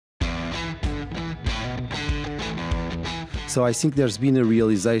So I think there's been a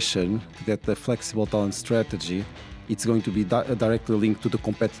realization that the flexible talent strategy, it's going to be directly linked to the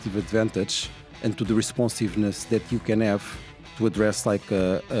competitive advantage and to the responsiveness that you can have to address like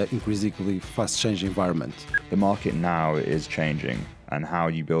a increasingly fast-changing environment. The market now is changing, and how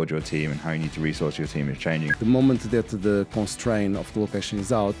you build your team and how you need to resource your team is changing. The moment that the constraint of the location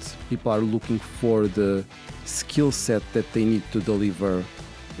is out, people are looking for the skill set that they need to deliver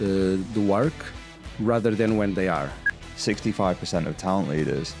the work rather than when they are. 65% of talent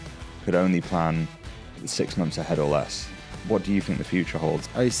leaders could only plan 6 months ahead or less. What do you think the future holds?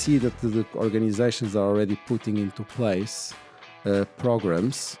 I see that the organizations are already putting into place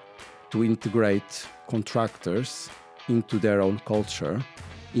programs to integrate contractors into their own culture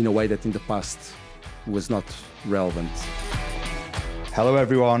in a way that in the past was not relevant. Hello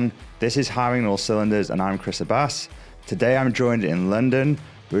everyone, this is Hiring on All Cylinders and I'm Chris Abbas. Today I'm joined in London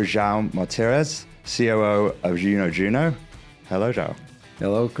with Joao Martires, COO of YunoJuno. Hello Joao.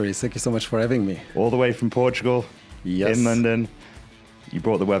 Hello Chris, thank you so much for having me. All the way from Portugal, yes. In London. You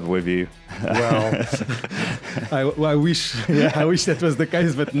brought the weather with you. Well, I wish that was the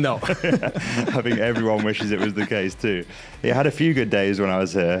case, but no. I think everyone wishes it was the case too. It had a few good days when I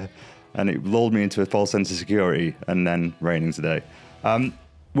was here, and it lulled me into a false sense of security, and then raining today.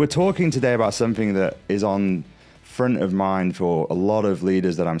 We're talking today about something that is on front of mind for a lot of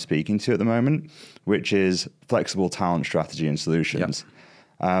leaders that I'm speaking to at the moment, which is flexible talent strategy and solutions.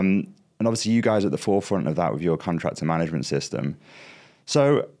 Yep. And obviously you guys are at the forefront of that with your contractor management system.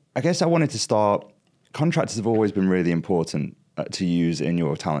 So I guess I wanted to start, contractors have always been really important to use in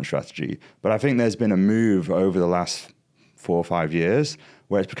your talent strategy, but I think there's been a move over the last 4 or 5 years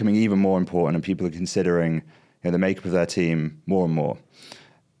where it's becoming even more important and people are considering the makeup of their team more and more.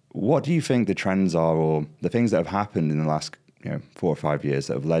 What do you think the trends are, or the things that have happened in the last 4 or 5 years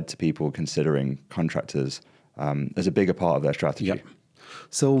that have led to people considering contractors as a bigger part of their strategy? Yep.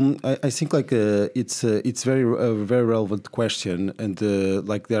 So I think like it's very relevant question, and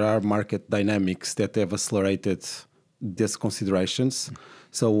like there are market dynamics that have accelerated these considerations.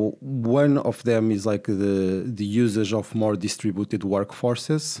 So one of them is like the usage of more distributed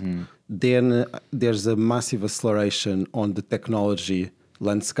workforces. Then there's a massive acceleration on the technology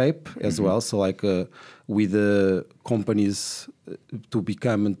landscape as well. So like with the companies to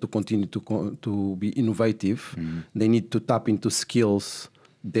become and to continue to be innovative, they need to tap into skills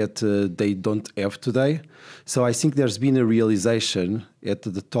that they don't have today. So I think there's been a realization at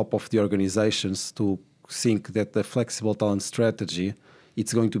the top of the organizations to think that the flexible talent strategy,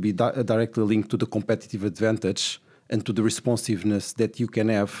 it's going to be directly linked to the competitive advantage and to the responsiveness that you can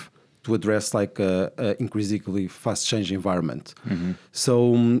have to address like a increasingly fast-changing environment.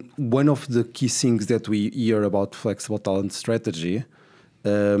 So one of the key things that we hear about flexible talent strategy,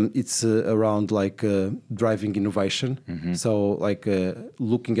 it's around like driving innovation. So like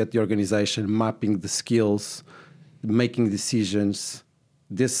looking at the organization, mapping the skills, making decisions.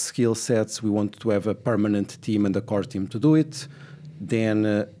 These skill sets, we want to have a permanent team and a core team to do it.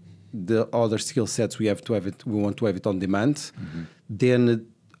 Then the other skill sets, we want to have it on demand. Then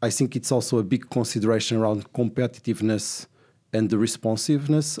I think it's also a big consideration around competitiveness and the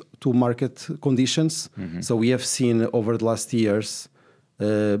responsiveness to market conditions. So we have seen over the last years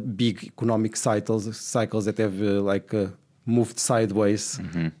big economic cycles that have moved sideways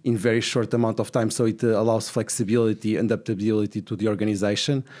in very short amount of time. So it allows flexibility and adaptability to the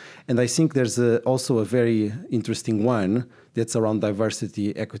organization. And I think there's also a very interesting one that's around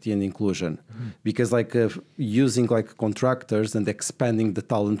diversity, equity, and inclusion. Because like using like contractors and expanding the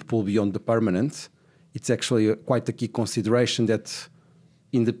talent pool beyond the permanent, it's actually quite a key consideration that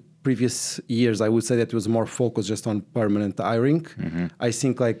in the previous years, I would say that it was more focused just on permanent hiring. I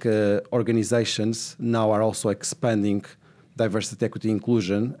think like organizations now are also expanding diversity, equity,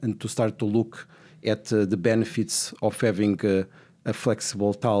 inclusion, and to start to look at the benefits of having a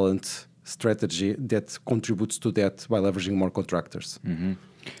flexible talent strategy that contributes to that by leveraging more contractors. And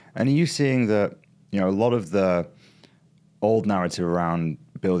are you seeing that, a lot of the old narrative around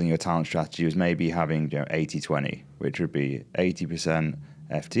building your talent strategy was maybe having 80-20, which would be 80%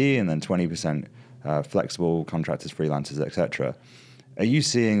 FTE and then 20% flexible contractors, freelancers, etc. Are you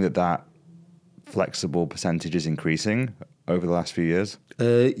seeing that flexible percentage is increasing over the last few years?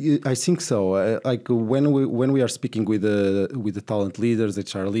 I think so. Like when we are speaking with the talent leaders,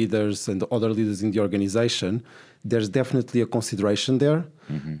 HR leaders, and other leaders in the organization, there's definitely a consideration there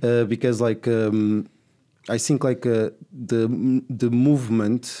because like I think like the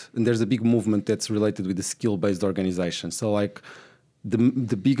movement, and there's a big movement that's related with the skill-based organization. So like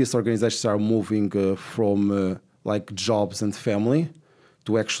the biggest organizations are moving from like jobs and family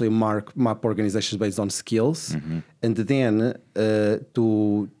to actually map organizations based on skills, and then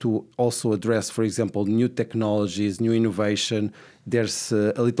to also address, for example, new technologies, new innovation. There's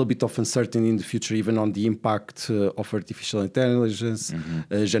a little bit of uncertainty in the future, even on the impact of artificial intelligence,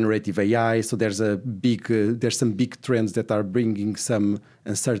 generative AI. So there's some big trends that are bringing some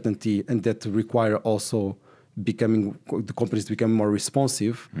uncertainty and that require also the companies to become more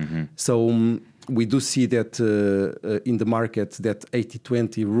responsive. So we do see that in the market that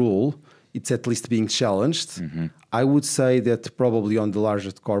 80-20 rule, it's at least being challenged. I would say that probably on the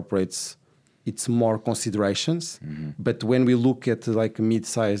largest corporates, it's more considerations. But when we look at like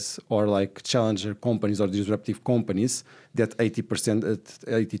mid-size or like challenger companies or disruptive companies, that 80% at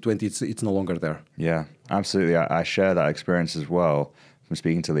 80-20, it's no longer there. Yeah, absolutely. I share that experience as well from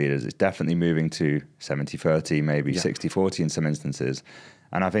speaking to leaders. It's definitely moving to 70-30, maybe 60-40 in some instances.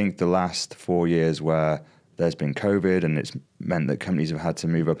 And I think the last 4 years where there's been COVID and it's meant that companies have had to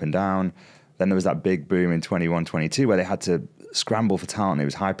move up and down. Then there was that big boom in 21-22 where they had to scramble for talent. It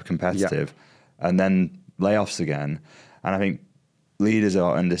was hyper competitive. And then layoffs again. And I think leaders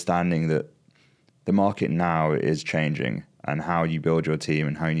are understanding that the market now is changing and how you build your team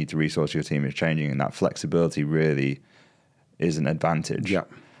and how you need to resource your team is changing. And that flexibility really is an advantage.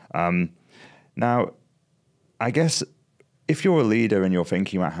 Now, I guess if you're a leader and you're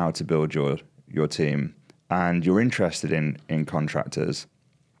thinking about how to build your team and you're interested in contractors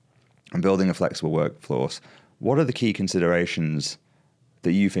and building a flexible workforce, what are the key considerations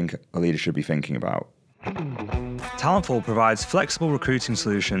that you think a leader should be thinking about? Talentful provides flexible recruiting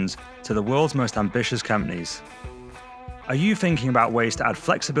solutions to the world's most ambitious companies. Are you thinking about ways to add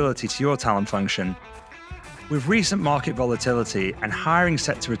flexibility to your talent function? With recent market volatility and hiring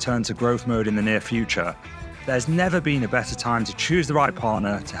set to return to growth mode in the near future, there's never been a better time to choose the right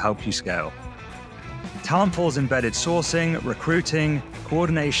partner to help you scale. Talentful's embedded sourcing, recruiting,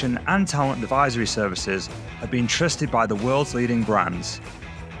 coordination, and talent advisory services have been trusted by the world's leading brands.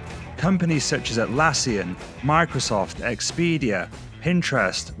 Companies such as Atlassian, Microsoft, Expedia,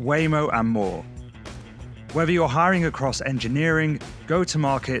 Pinterest, Waymo, and more. Whether you're hiring across engineering,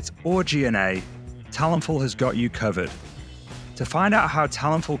 go-to-market, or G&A, Talentful has got you covered. To find out how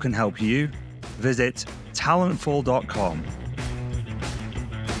Talentful can help you, visit talentful.com.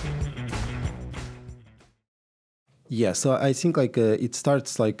 Yeah, so I think like it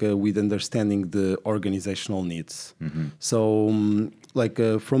starts like with understanding the organizational needs. So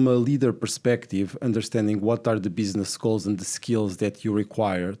from a leader perspective, understanding what are the business goals and the skills that you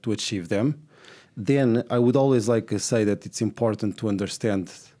require to achieve them. Then I would always say that it's important to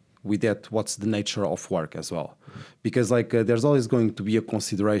understand with that what's the nature of work as well, because there's always going to be a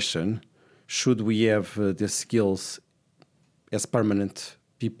consideration: should we have the skills as permanent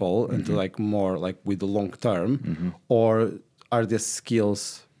people and more with the long term, or are the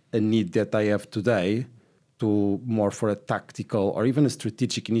skills a need that I have today to more for a tactical or even a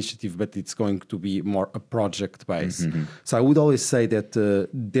strategic initiative, but it's going to be more a project based. So I would always say that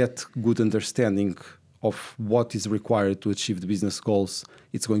that good understanding of what is required to achieve the business goals,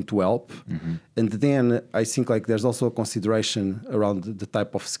 it's going to help. And then I think there's also a consideration around the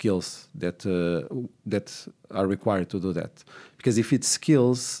type of skills that are required to do that. Because if it's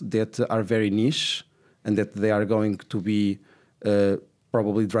skills that are very niche and that they are going to be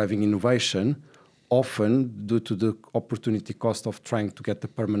probably driving innovation, often due to the opportunity cost of trying to get the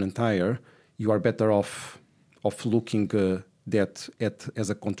permanent hire, you are better off looking that as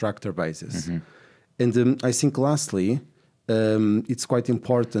a contractor basis. And I think lastly, it's quite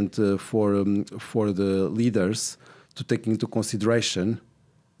important for the leaders to take into consideration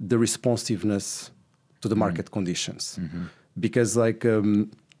the responsiveness to the market conditions, because it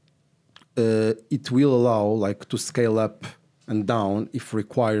will allow to scale up and down if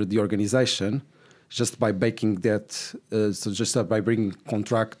required the organization, just by baking that, so just by bringing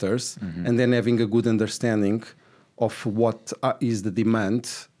contractors and then having a good understanding of what is the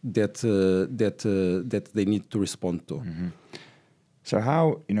demand that they need to respond to. So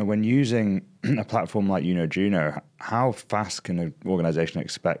how, when using a platform like YunoJuno, how fast can an organization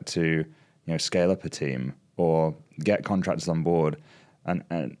expect to, scale up a team or get contractors on board? And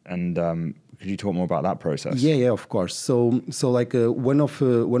could you talk more about that process? Yeah, of course. So one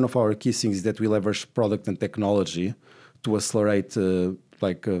of our key things is that we leverage product and technology to accelerate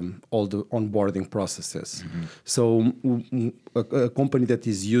all the onboarding processes. So a company that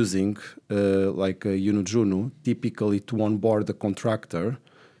is using YunoJuno, typically to onboard a contractor,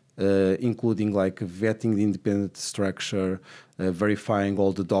 including vetting the independent structure, verifying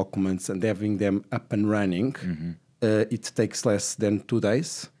all the documents and having them up and running, it takes less than 2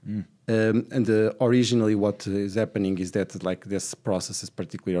 days. And originally what is happening is that like this process is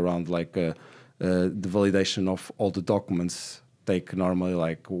particularly around like the validation of all the documents take normally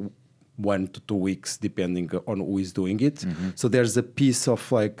like 1 to 2 weeks depending on who is doing it. So there's a piece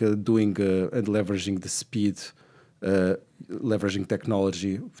of like doing and leveraging the speed, leveraging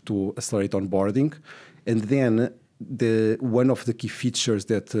technology to accelerate onboarding. And then one of the key features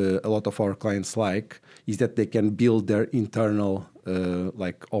that a lot of our clients like is that they can build their internal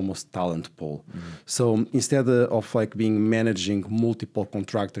like almost talent pool. So instead of like being managing multiple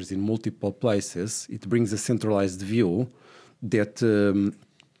contractors in multiple places, it brings a centralized view that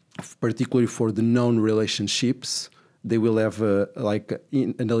particularly for the known relationships, they will have like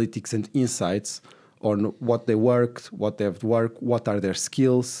analytics and insights on what they worked, what they have worked, what are their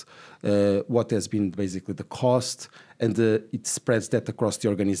skills, what has been basically the cost, and it spreads that across the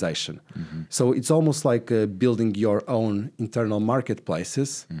organization. So it's almost like building your own internal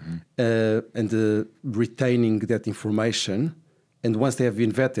marketplaces and retaining that information. And once they have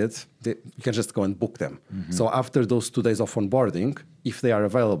been vetted, you can just go and book them. So after those 2 days of onboarding, if they are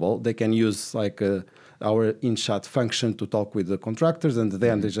available, they can use like our in-chat function to talk with the contractors, and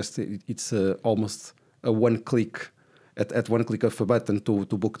then they just it's almost a one click at one click of a button to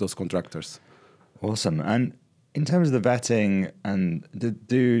book those contractors. Awesome. And in terms of the vetting, and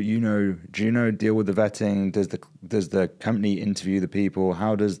do YunoJuno deal with the vetting? Does the company interview the people?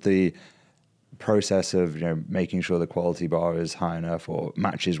 How does the process of making sure the quality bar is high enough or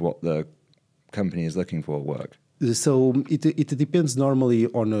matches what the company is looking for work? So it depends normally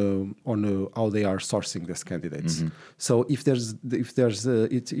on how they are sourcing these candidates. So if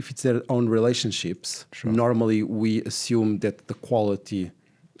it's their own relationships, normally we assume that the quality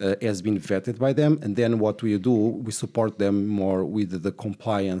has been vetted by them, and then what we do, we support them more with the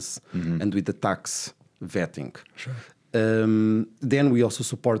compliance and with the tax vetting. Then we also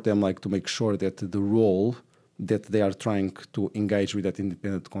support them like to make sure that the role that they are trying to engage with that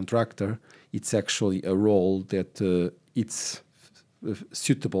independent contractor, it's actually a role that it's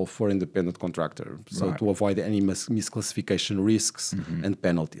suitable for independent contractor. So to avoid any misclassification risks and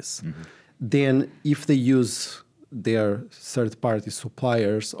penalties. Then if they use their third-party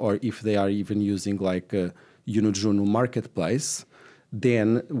suppliers, or if they are even using like a YunoJuno marketplace,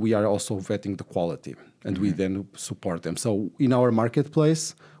 then we are also vetting the quality, and we then support them. So in our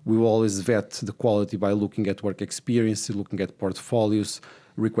marketplace, we will always vet the quality by looking at work experience, looking at portfolios,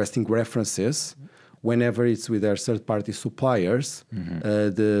 requesting references. Whenever it's with their third-party suppliers,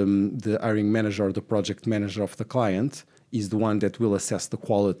 the hiring manager or the project manager of the client is the one that will assess the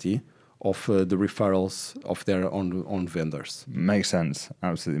quality of the referrals of their own vendors. Makes sense.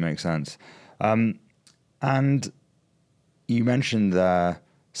 Absolutely makes sense. And you mentioned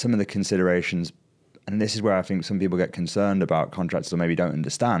some of the considerations, and this is where I think some people get concerned about contractors or maybe don't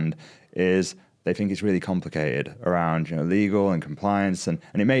understand, is they think it's really complicated around legal and compliance, and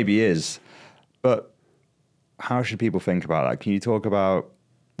it maybe is, but how should people think about that? Can you talk about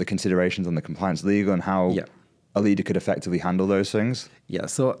the considerations on the compliance legal and how a leader could effectively handle those things? Yeah,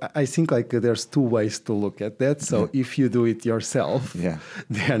 so I think like there's 2 ways to look at that. So if you do it yourself,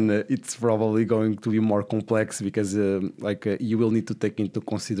 then it's probably going to be more complex because you will need to take into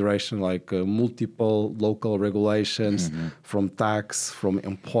consideration like multiple local regulations from tax, from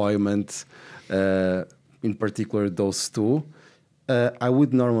employment, in particular those 2. I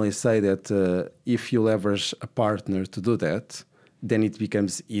would normally say that if you leverage a partner to do that, then it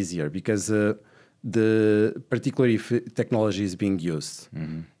becomes easier because particularly if technology is being used.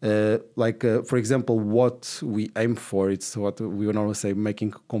 For example, what we aim for, it's what we would normally say,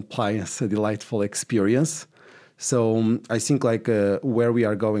 making compliance a delightful experience. So I think like where we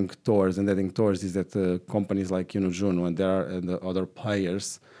are going towards and heading towards is that companies like YunoJuno and the other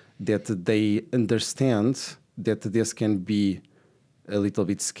players, that they understand that this can be a little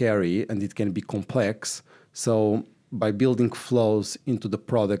bit scary and it can be complex. So by building flows into the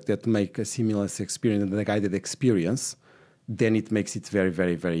product that make a seamless experience and a guided experience, then it makes it very,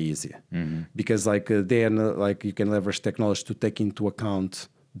 very, very easy. Because then you can leverage technology to take into account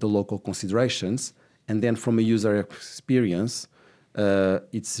the local considerations, and then from a user experience,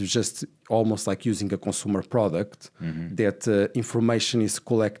 it's just almost like using a consumer product that information is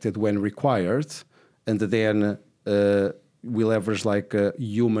collected when required, and then we leverage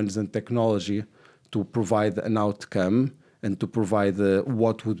humans and technology to provide an outcome and to provide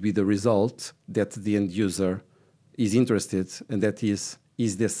what would be the result that the end user is interested in, and that is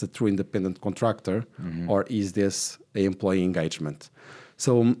this a true independent contractor or is this an employee engagement?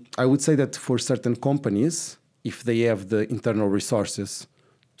 So I would say that for certain companies, if they have the internal resources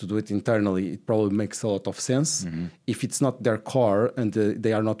to do it internally, it probably makes a lot of sense. If it's not their core and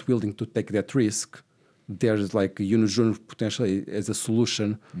they are not willing to take that risk, there's like YunoJuno potentially as a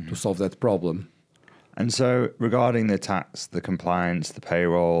solution to solve that problem. And so regarding the tax, the compliance, the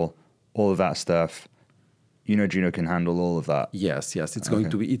payroll, all of that stuff, YunoJuno can handle all of that? Yes. It's going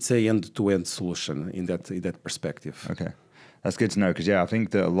to be, it's a end-to-end solution in that perspective. Okay. That's good to know because, I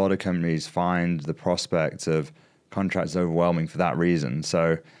think that a lot of companies find the prospect of contracts overwhelming for that reason.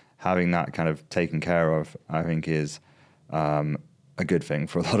 So having that kind of taken care of, I think, is a good thing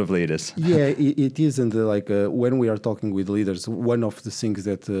for a lot of leaders. Yeah, it is. And when we are talking with leaders, one of the things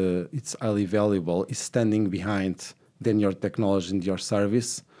that it's highly valuable is standing behind then your technology and your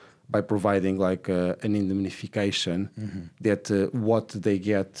service by providing like an indemnification that what they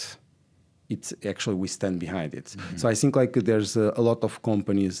get, it's actually we stand behind it. So I think like there's a lot of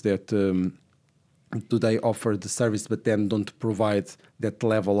companies that today offer the service but then don't provide that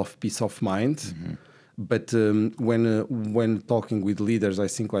level of peace of mind. But when talking with leaders, I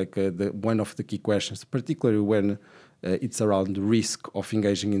think like one of the key questions, particularly when it's around the risk of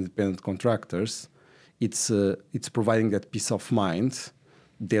engaging independent contractors, it's providing that peace of mind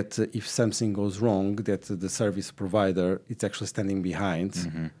that if something goes wrong, that the service provider is actually standing behind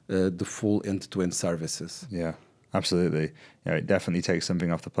the full end-to-end services. Yeah, absolutely. It definitely takes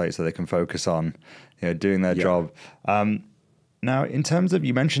something off the plate so they can focus on doing their job. Now, in terms of,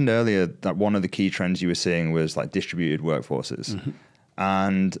 you mentioned earlier that one of the key trends you were seeing was like distributed workforces.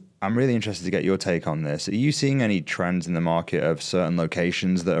 And I'm really interested to get your take on this. Are you seeing any trends in the market of certain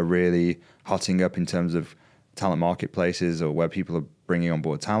locations that are really hotting up in terms of talent marketplaces or where people are bringing on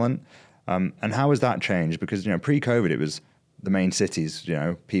board talent? And how has that changed? Because, pre-COVID, it was the main cities,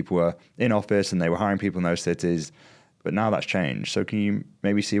 people were in office and they were hiring people in those cities. But now that's changed. So can you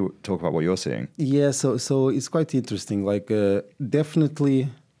maybe talk about what you're seeing? Yeah, so it's quite interesting. Like definitely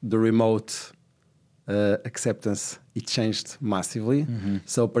the remote acceptance, it changed massively.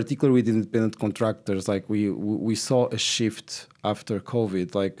 So particularly with independent contractors, like we saw a shift after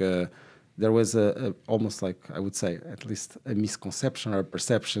COVID. Like there was almost like, I would say, at least a misconception or a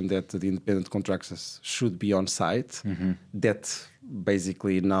perception that the independent contractors should be on site. That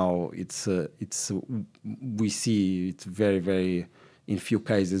basically now it's we see it very, very in few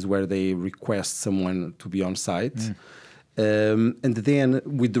cases where they request someone to be on site. And then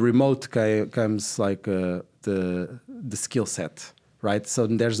with the remote comes like the skill set, right? So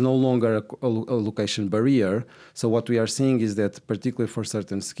there's no longer a location barrier. So what we are seeing is that particularly for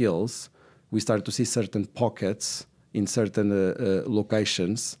certain skills, we start to see certain pockets in certain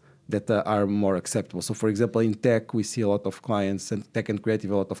locations that are more acceptable. So for example, in tech, we see a lot of clients, and tech and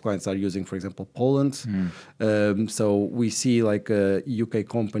creative, a lot of clients are using, for example, Poland. So we see like UK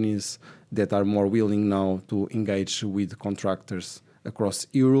companies that are more willing now to engage with contractors across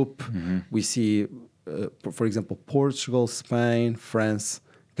Europe. We see, for example, Portugal, Spain, France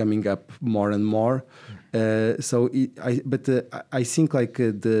coming up more and more. I think like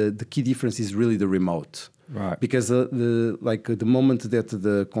the key difference is really the remote. Right. Because the moment that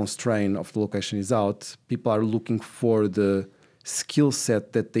the constraint of the location is out, people are looking for the skill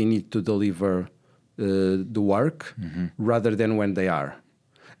set that they need to deliver the work rather than when they are.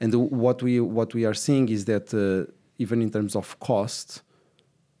 And what we are seeing is that even in terms of cost,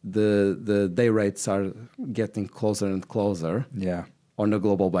 the day rates are getting closer and closer. Yeah. On a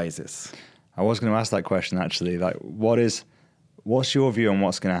global basis. I was going to ask that question actually. Like, what's your view on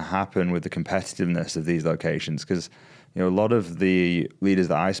what's going to happen with the competitiveness of these locations? Because a lot of the leaders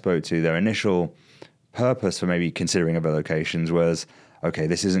that I spoke to, their initial purpose for maybe considering other locations was, okay,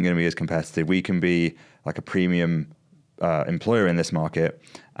 this isn't going to be as competitive. We can be like a premium employer in this market,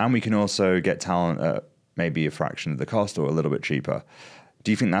 and we can also get talent at maybe a fraction of the cost or a little bit cheaper. Do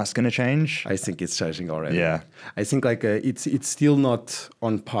you think that's going to change? I think it's changing already. Yeah. I think like it's still not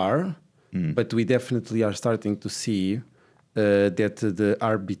on par, but we definitely are starting to see that the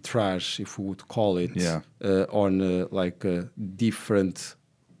arbitrage, if we would call it, on different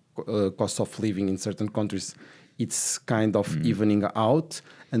cost of living in certain countries, it's kind of evening out.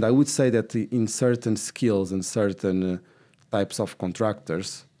 And I would say that in certain skills and certain types of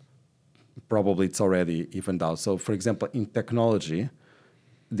contractors, probably it's already evened out. So for example, in technology,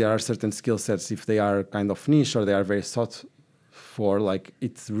 there are certain skill sets, if they are kind of niche or they are very sought for, like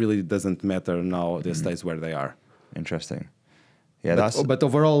it really doesn't matter now these days where they are. Interesting. Yeah, but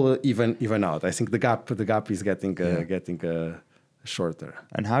overall even out. I think the gap is getting shorter.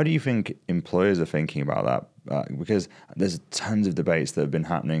 And how do you think employers are thinking about that? Because there's tons of debates that have been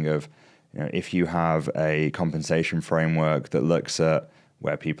happening of, if you have a compensation framework that looks at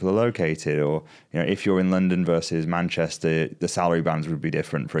where people are located, or if you're in London versus Manchester, the salary bands would be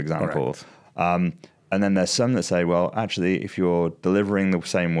different, for example. And then there's some that say, well, actually, if you're delivering the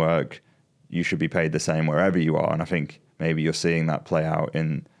same work, you should be paid the same wherever you are. And I think maybe you're seeing that play out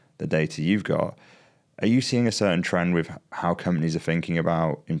in the data you've got. Are you seeing a certain trend with how companies are thinking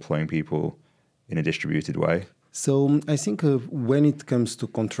about employing people in a distributed way? So I think when it comes to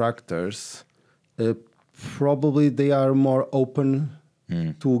contractors, probably they are more open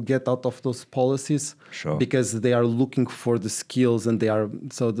to get out of those policies, because they are looking for the skills, and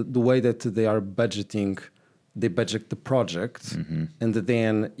the way that they are budgeting, they budget the project, and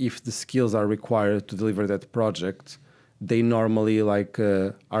then if the skills are required to deliver that project, they normally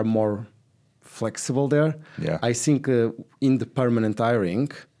are more flexible there. I think in the permanent hiring,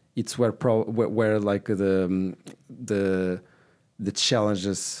 it's where the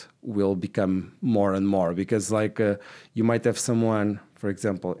challenges will become more and more, because you might have someone, for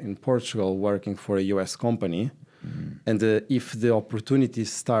example, in Portugal working for a US company, and if the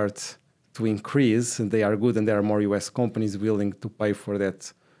opportunities start to increase and they are good and there are more US companies willing to pay for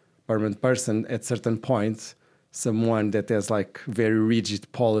that permanent person, at certain point, someone that has very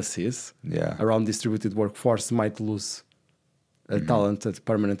rigid policies around distributed workforce might lose a talented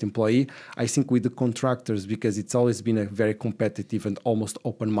permanent employee. I think with the contractors, because it's always been a very competitive and almost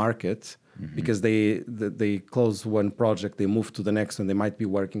open market, because they close one project, they move to the next one, they might be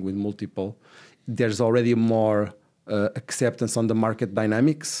working with multiple. There's already more acceptance on the market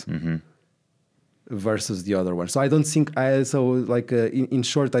dynamics versus the other one. So I don't think, in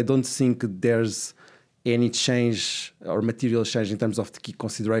short, I don't think there's any change or material change in terms of the key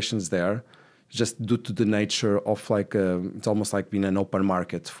considerations there, just due to the nature of it's almost like being an open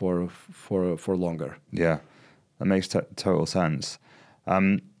market for longer. Yeah, that makes total sense.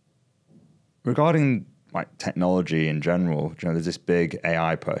 Regarding technology in general, there's this big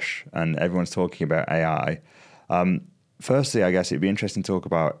AI push, and everyone's talking about AI. Firstly, I guess it'd be interesting to talk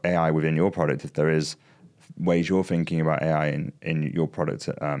about AI within your product, if there is ways you're thinking about AI in your product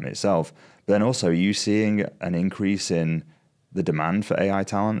itself. But then also, are you seeing an increase in the demand for AI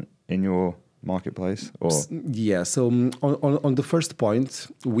talent in your marketplace? Yeah, so on the first point,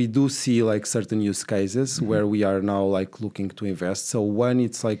 we do see certain use cases where we are now looking to invest. So one,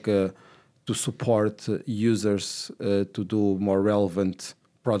 it's to support users to do more relevant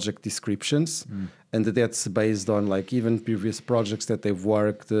project descriptions, and that's based on even previous projects that they've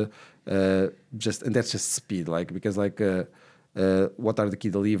worked, and that's just speed, because what are the key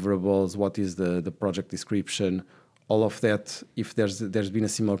deliverables, what is the project description, all of that. If there's been a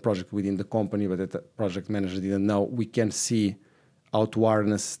similar project within the company but that the project manager didn't know, we can see how to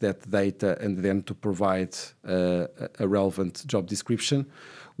harness that data and then to provide a relevant job description.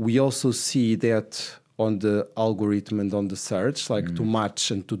 We also see that on the algorithm and on the search, to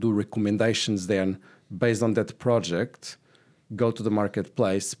match and to do recommendations then based on that project, go to the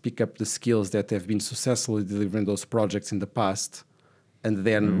marketplace, pick up the skills that have been successfully delivering those projects in the past, and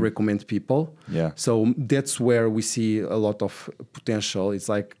then recommend people. So that's where we see a lot of potential. It's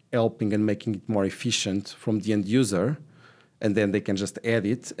helping and making it more efficient from the end user, and then they can just add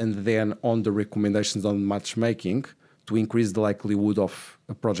it, and then on the recommendations on matchmaking to increase the likelihood of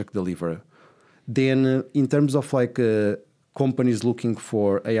a project delivery. Then in terms of companies looking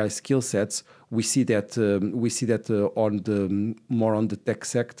for AI skill sets, we see that more on the tech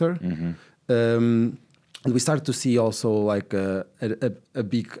sector. And we start to see also a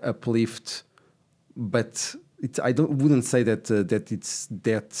big uplift, but I wouldn't say that it's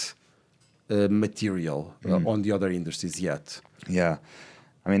that material on the other industries yet. Yeah,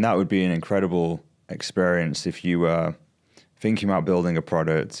 I mean, that would be an incredible experience if you were thinking about building a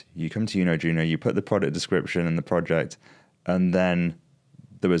product. You come to YunoJuno, you put the product description in the project, and then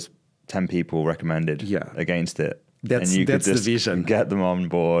there was 10 people recommended against it. That's the vision. Get them on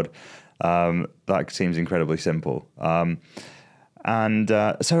board. That seems incredibly simple. So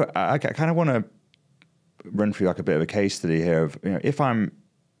I kind of want to run through a bit of a case study here of, if I'm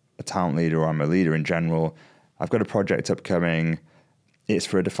a talent leader or I'm a leader in general, I've got a project upcoming, it's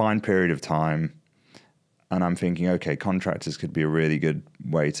for a defined period of time, and I'm thinking, okay, contractors could be a really good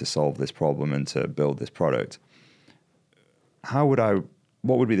way to solve this problem and to build this product.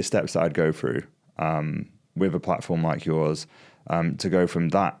 What would be the steps that I'd go through with a platform like yours to go from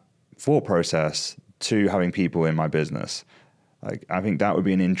that thought process to having people in my business? I think that would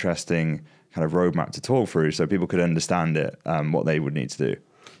be an interesting kind of roadmap to talk through so people could understand it, what they would need to do.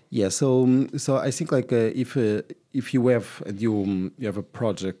 Yeah, so I think if you have a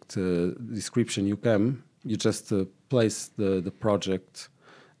project description, you just place the project,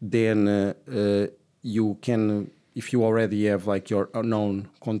 then you can if you already have like your known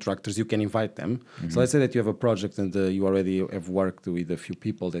contractors, you can invite them. So let's say that you have a project and you already have worked with a few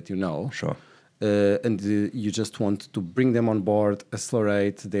people that you know. Sure. And you just want to bring them on board,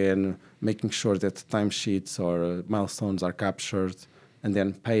 accelerate, then making sure that timesheets or milestones are captured, and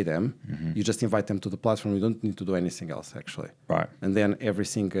then pay them. You just invite them to the platform. You don't need to do anything else, actually. Right. And then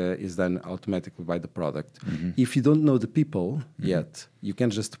everything is done automatically by the product. If you don't know the people yet, you can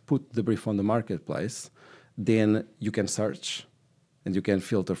just put the brief on the marketplace. Then you can search, and you can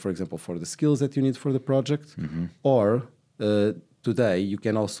filter, for example, for the skills that you need for the project, or today you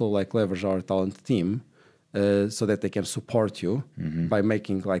can also like leverage our talent team so that they can support you by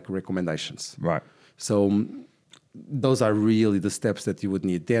making like recommendations. Right. So those are really the steps that you would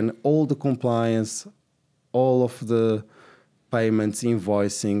need. Then all the compliance, all of the payments,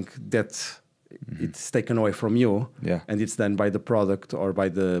 invoicing, that it's taken away from you, and it's done by the product or by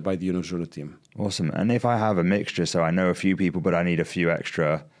the YunoJuno team. Awesome. And if I have a mixture, so I know a few people, but I need a few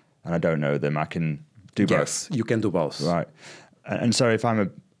extra, and I don't know them, I can do both. Yes, you can do both. Right. And so if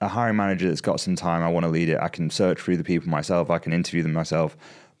I'm a hiring manager that's got some time, I want to lead it, I can search through the people myself, I can interview them myself.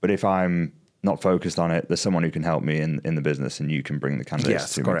 But if I'm not focused on it, there's someone who can help me in the business, and you can bring the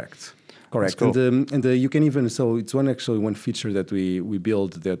candidates to me. Yes, correct. Cool. And you can even, so it's one feature that we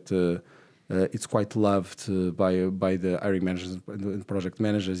build that it's quite loved by the hiring managers and project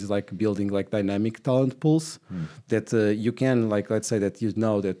managers, is like building like dynamic talent pools that you can, like, let's say that you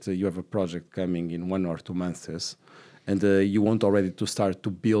know that you have a project coming in 1 or 2 months, and you want already to start to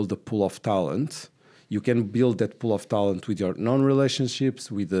build a pool of talent. You can build that pool of talent with your known relationships,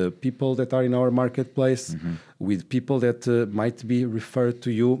 with the people that are in our marketplace, with people that might be referred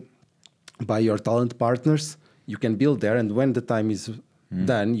to you by your talent partners. You can build there, and when the time is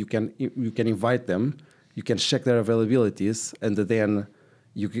done, you can invite them. You can check their availabilities, and then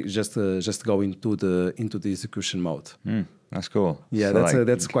you just go into the execution mode. That's cool. Yeah, so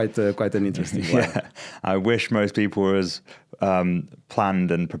that's quite an interesting one. Yeah, I wish most people were as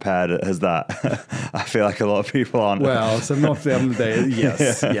planned and prepared as that. I feel like a lot of people aren't. Well, some of them,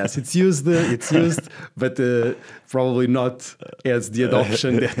 yes, it's used, but probably not as the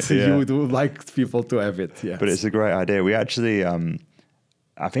adoption that you would like people to have it. Yes. But it's a great idea. We actually,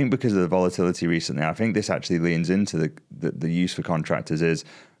 I think because of the volatility recently, I think this actually leans into the use for contractors. Is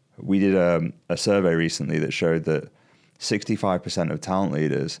we did a survey recently that showed that 65% of talent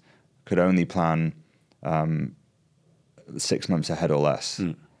leaders could only plan 6 months ahead or less.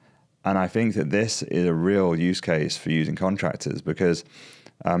 And I think that this is a real use case for using contractors because,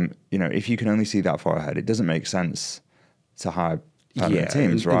 if you can only see that far ahead, it doesn't make sense to hire permanent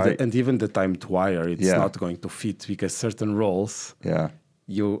teams, right? And even the time to hire, it's not going to fit because certain roles,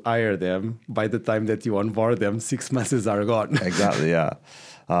 you hire them, by the time that you onboard them, 6 months are gone. Exactly, yeah.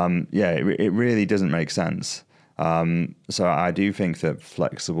 It really doesn't make sense. So I do think that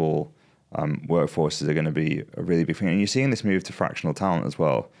flexible workforces are going to be a really big thing. And you're seeing this move to fractional talent as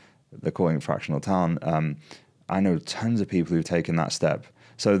well. They're calling it fractional talent. I know tons of people who've taken that step.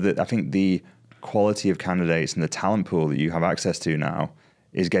 So that I think the quality of candidates and the talent pool that you have access to now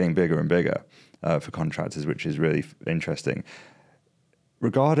is getting bigger and bigger for contractors, which is really interesting.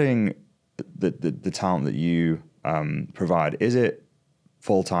 Regarding the talent that you provide, is it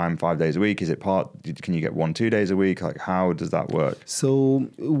full-time 5 days a week? Is it can you get 1-2 days a week? Like, how does that work? So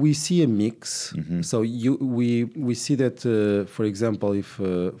we see a mix. So we see that, for example, if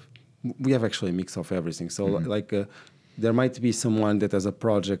we have actually a mix of everything. So there might be someone that has a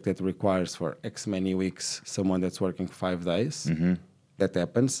project that requires for X many weeks, someone that's working 5 days. That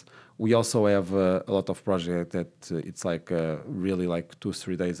happens. We also have a lot of projects that it's like really like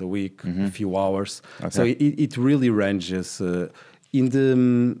 2-3 days a week, a few hours. Okay. So it really ranges. In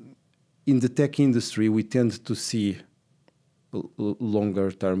the tech industry, we tend to see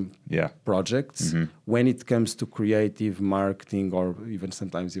longer term projects. When it comes to creative marketing or even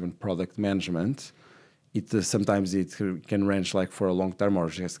sometimes even product management, sometimes it can range like for a long term or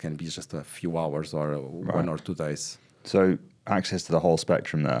just can be just a few hours or 1 or 2 days. So access to the whole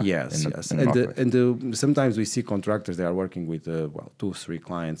spectrum there. Yes. And sometimes we see contractors, they are working with 2-3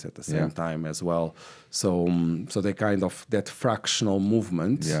 clients at the same time as well. So they kind of that fractional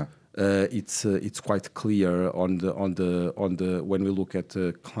movement. It's quite clear on the when we look at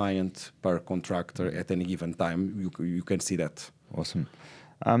client per contractor at any given time, you can see that. Awesome.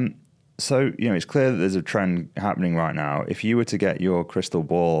 So it's clear that there's a trend happening right now. If you were to get your crystal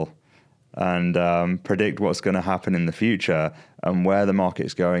ball and predict what's going to happen in the future and where the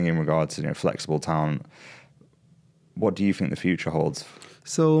market's going in regards to flexible talent, what do you think the future holds?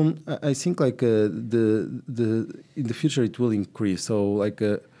 So I think like in the future it will increase. So like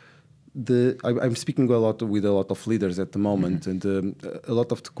I'm speaking with a lot of leaders at the moment, and a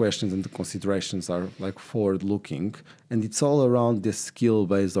lot of the questions and the considerations are like forward-looking, and it's all around the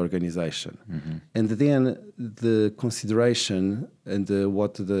skill-based organization. And then the consideration and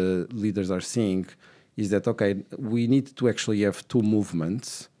what the leaders are seeing is that, okay, we need to actually have two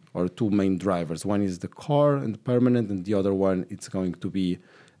movements or two main drivers. One is the core and permanent, and the other one, it's going to be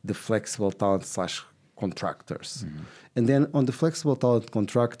the flexible talent / contractors. And then on the flexible talent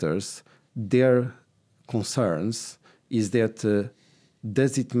contractors, their concerns is that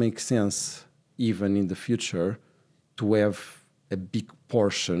does it make sense even in the future to have a big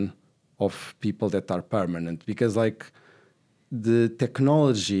portion of people that are permanent? Because like the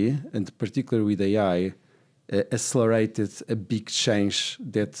technology, and particularly with AI, accelerated a big change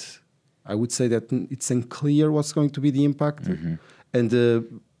that I would say that it's unclear what's going to be the impact. And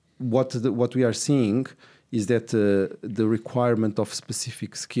what we are seeing is that the requirement of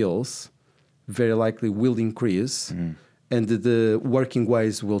specific skills very likely will increase, and the working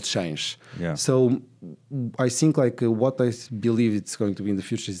ways will change. So I think like what I believe it's going to be in the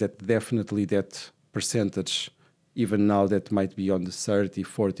future is that definitely that percentage, even now that might be on the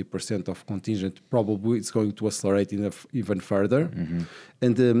 30-40% of contingent, probably it's going to accelerate even further.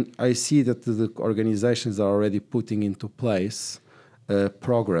 And I see that the organizations are already putting into place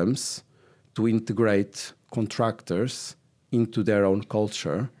programs to integrate contractors into their own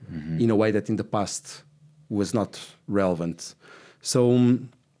culture in a way that in the past was not relevant. So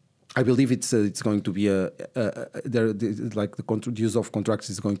I believe it's going to be the use of contracts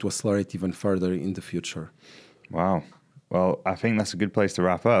is going to accelerate even further in the future. Wow. Well, I think that's a good place to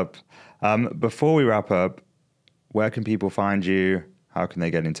wrap up. Before we wrap up, where can people find you? How can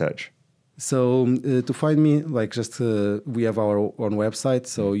they get in touch? So to find me, like just we have our own website,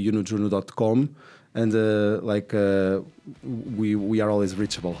 so YunoJuno.com, and we are always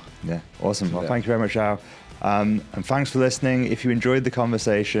reachable. Yeah, awesome. Well, thank you very much, Joao. And thanks for listening. If you enjoyed the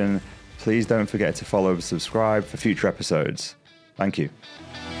conversation, please don't forget to follow and subscribe for future episodes. Thank you.